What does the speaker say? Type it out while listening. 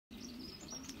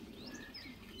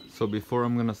So before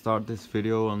I'm gonna start this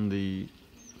video on the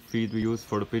feed we use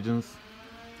for the pigeons,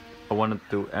 I wanted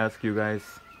to ask you guys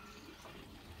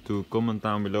to comment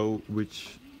down below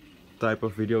which type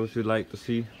of videos you'd like to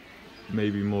see.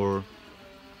 Maybe more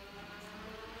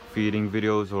feeding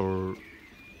videos or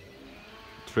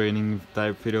training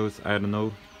type videos, I don't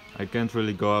know. I can't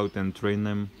really go out and train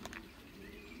them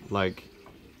like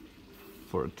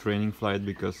for a training flight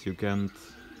because you can't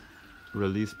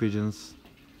release pigeons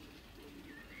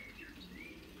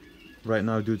right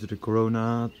now due to the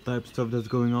corona type stuff that's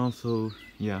going on. So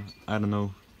yeah, I don't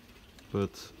know, but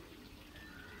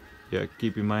yeah,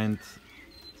 keep that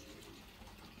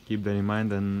in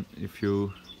mind, and if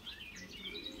you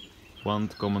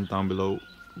want, comment down below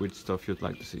which stuff you'd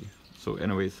like to see. So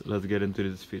anyways, let's get into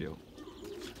this video.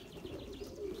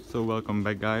 So welcome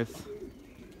back, guys.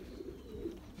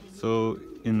 So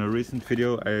in a recent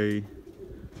video I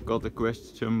got a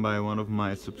question by one of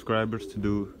my subscribers to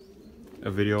do a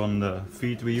video on the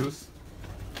feed we use,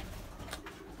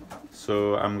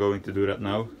 so I'm going to do that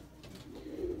now.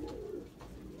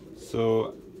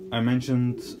 So I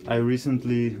mentioned we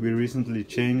recently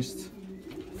changed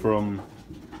from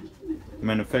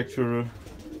manufacturer,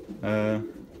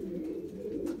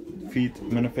 feed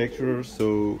manufacturer.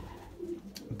 So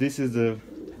this is the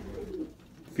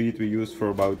feed we used for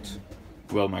about,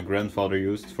 well, my grandfather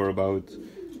used for about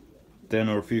 10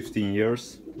 or 15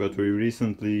 years, but we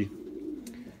recently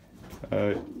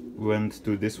went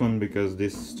to this one because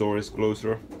this store is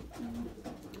closer.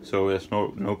 So there's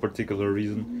no particular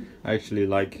reason. I actually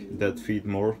like that feed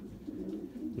more,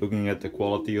 looking at the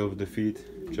quality of the feed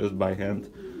just by hand.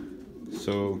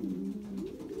 So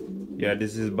yeah,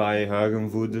 this is by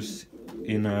Hagenvoeders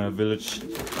in a village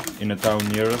in a town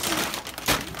near us.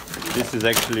 This is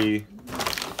actually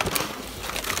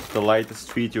the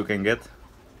lightest feed you can get.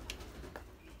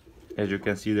 As you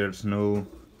can see, there's no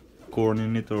corn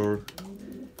in it or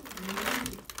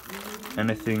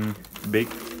anything big,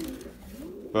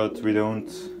 but we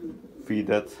don't feed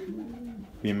that,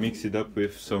 we mix it up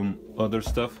with some other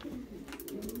stuff.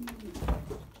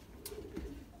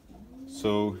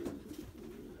 So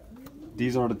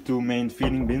these are the two main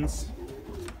feeding bins.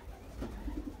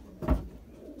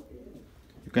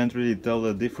 You can't really tell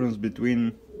the difference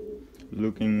between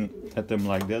looking at them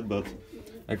like that, but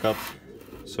I got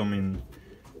some in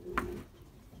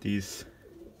these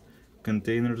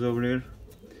containers over there,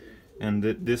 and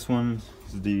this one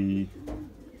is the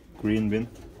green bin.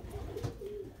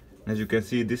 As you can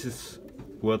see, this is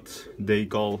what they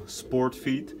call sport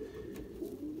feed.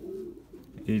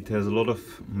 It has a lot of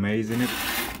maize in it,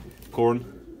 corn.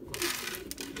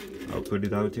 I'll put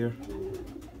it out here.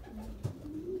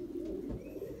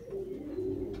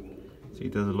 See,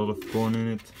 it has a lot of corn in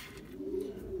it,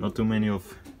 not too many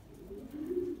of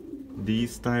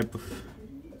these type of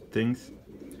things.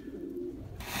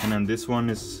 And then this one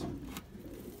is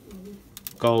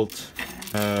called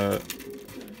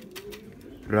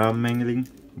raammengeling,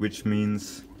 which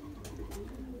means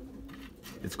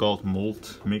it's called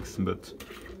mold mix, but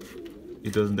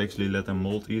it doesn't actually let them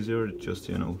mold easier. It just,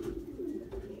 you know,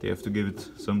 they have to give it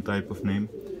some type of name.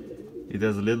 It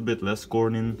has a little bit less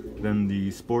corn in than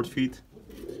the sport feed,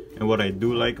 and what I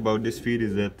do like about this feed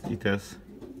is that it has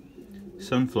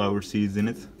sunflower seeds in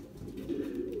it,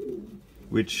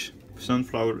 which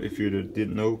sunflower, if you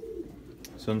didn't know,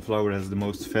 sunflower has the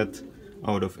most fat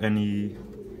out of any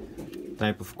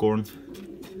type of corn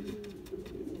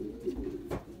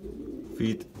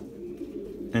feed.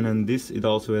 And then this, it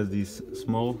also has these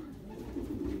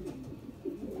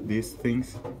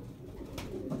things.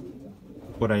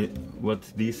 What a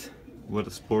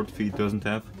sport feed doesn't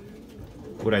have.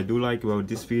 What I do like about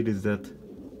this feed is that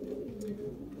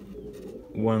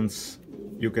once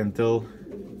you can tell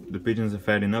the pigeons are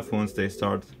fed enough once they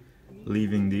start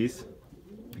leaving these,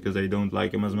 because I don't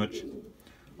like them as much,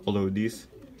 although these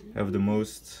have the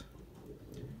most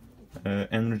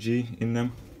energy in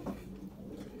them.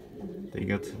 They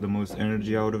get the most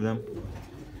energy out of them.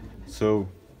 So,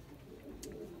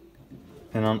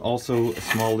 and then also a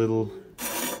small little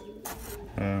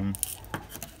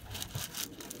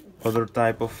other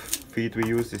type of feed we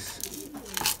use is,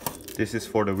 this is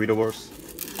for the widowers.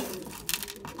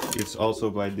 It's also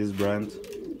by this brand,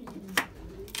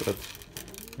 but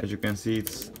as you can see,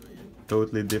 it's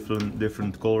totally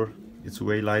different color. It's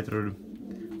way lighter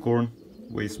corn,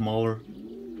 way smaller.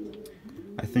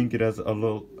 I think it has a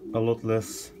lot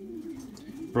less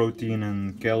protein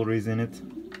and calories in it,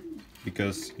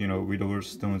 because, you know,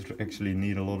 widowers don't actually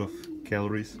need a lot of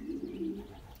calories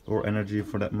or energy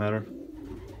for that matter.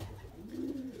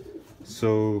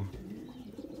 So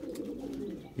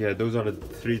yeah, those are the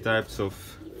three types of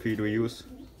feed we use.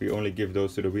 we only give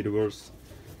those to the widowers,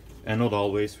 and not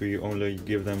always. We only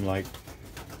give them like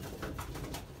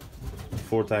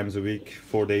 4 times a week,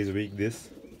 4 days a week, this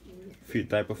feed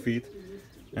type of feed.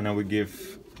 And then we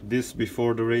give this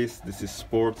before the race. This is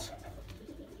sport,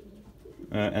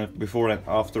 and before and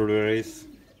after the race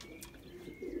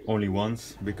only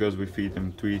once, because we feed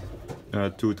them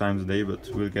 2 times a day, but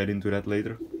we'll get into that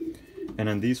later. And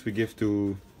then these we give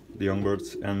to the young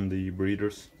birds and the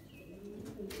breeders.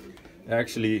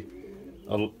 Actually,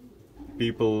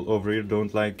 people over here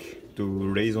don't like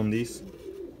to raise on these,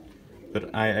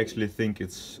 but I actually think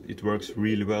it works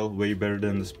really well, way better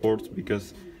than the sport,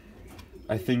 because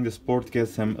I think the sport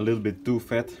gets them a little bit too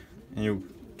fat, and you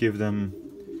give them,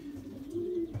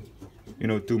 you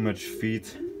know, too much feed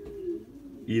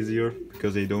easier,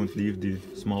 because they don't leave the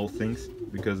small things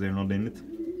because they're not in it.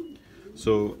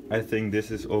 So I think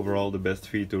this is overall the best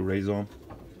feed to raise on.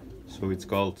 So it's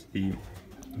called the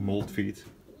mold feed.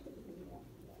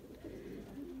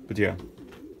 But yeah,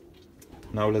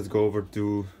 now let's go over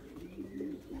to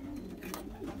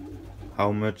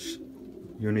how much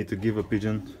you need to give a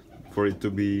pigeon for it to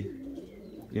be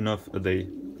enough a day.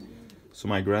 So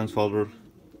my grandfather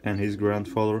and his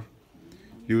grandfather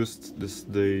used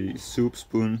the soup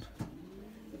spoon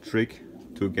trick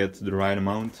to get the right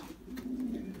amount.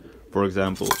 For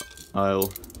example, I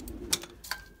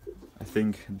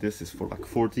think this is for like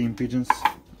 14 pigeons,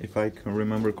 if I can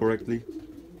remember correctly.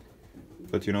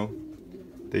 But you know,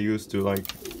 they used to like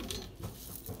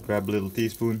grab a little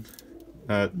teaspoon,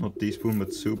 not teaspoon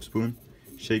but soup spoon,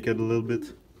 shake it a little bit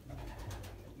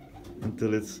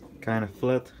until it's kind of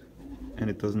flat and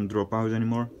it doesn't drop out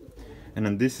anymore. And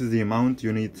then this is the amount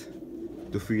you need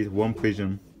to feed one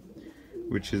pigeon,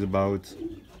 which is about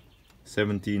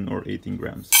 17 or 18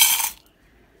 grams.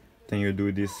 Then you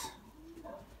do this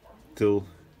till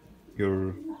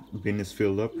your bin is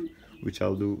filled up, which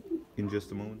I'll do in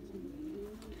just a moment.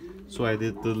 So I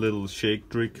did the little shake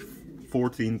trick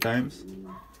 14 times,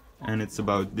 and it's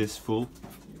about this full.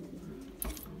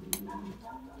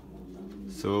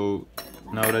 So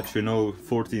now that you know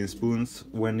 14 spoons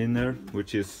went in there,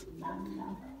 which is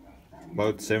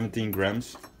about 17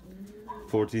 grams,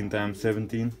 14 times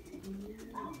 17.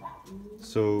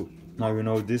 So now you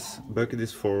know this bucket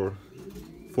is for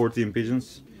 14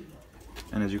 pigeons,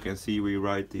 and as you can see we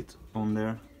write it on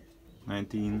there,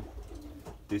 19.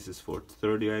 This is for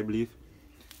 30, I believe.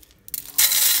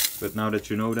 But now that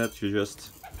you know that, you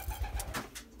just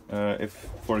if,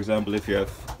 for example, if you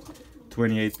have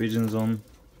 28 pigeons on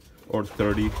or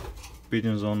 30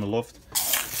 pigeons on the loft,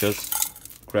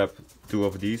 just grab 2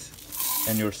 of these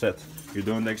and you're set. You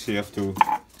don't actually have to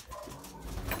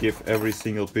give every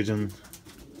single pigeon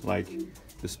like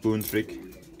the spoon trick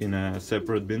in a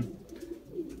separate bin.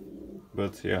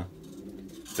 But yeah,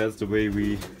 that's the way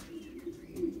we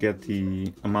get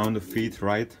the amount of feed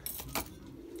right.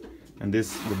 And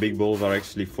the big bowls are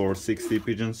actually for 60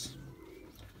 pigeons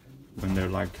when they're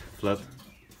like flat,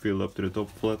 filled up to the top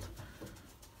flat.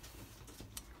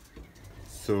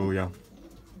 So yeah,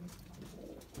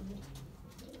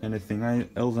 anything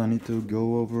else I need to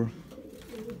go over?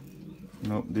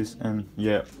 No, this. And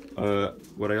yeah,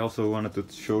 what I also wanted to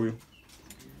show you,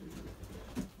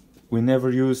 we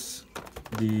never use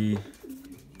the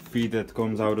feed that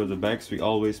comes out of the bags, we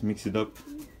always mix it up.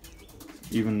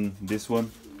 Even this one,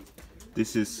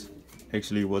 this is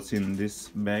actually what's in this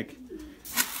bag.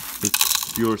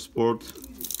 It's pure sport,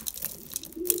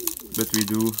 but we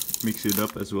do mix it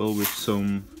up as well with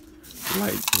some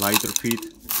lighter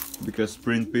feed, because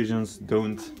sprint pigeons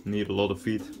don't need a lot of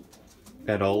feed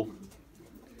at all,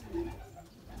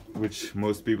 which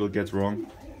most people get wrong.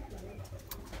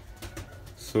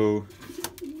 So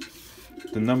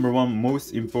the number one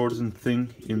most important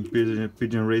thing in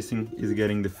pigeon racing is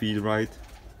getting the feed right,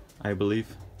 I believe.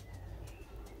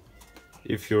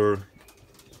 If you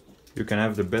can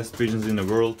have the best pigeons in the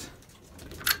world,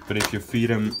 but if you feed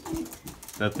them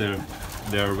that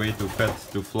they're way too fat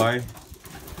to fly,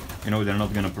 you know, they're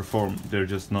not gonna perform. They're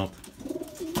just not.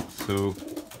 So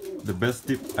the best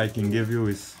tip I can give you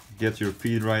is get your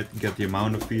feed right, get the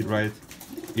amount of feed right,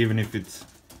 even if it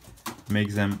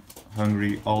makes them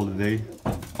hungry all day.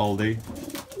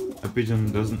 A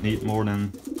pigeon doesn't need more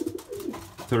than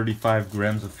 35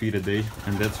 grams of feed a day,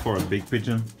 and that's for a big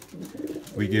pigeon.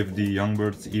 We give the young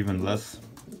birds even less,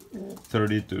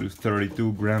 30 to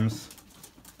 32 grams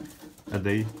a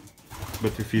day,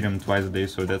 but we feed them twice a day,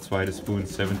 so that's why the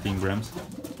spoon's 17 grams.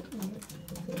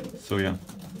 So yeah,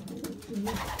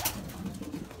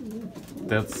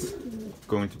 that's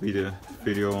going to be the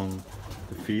video on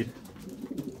the feed.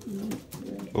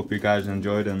 Hope you guys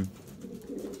enjoyed, and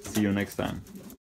see you next time.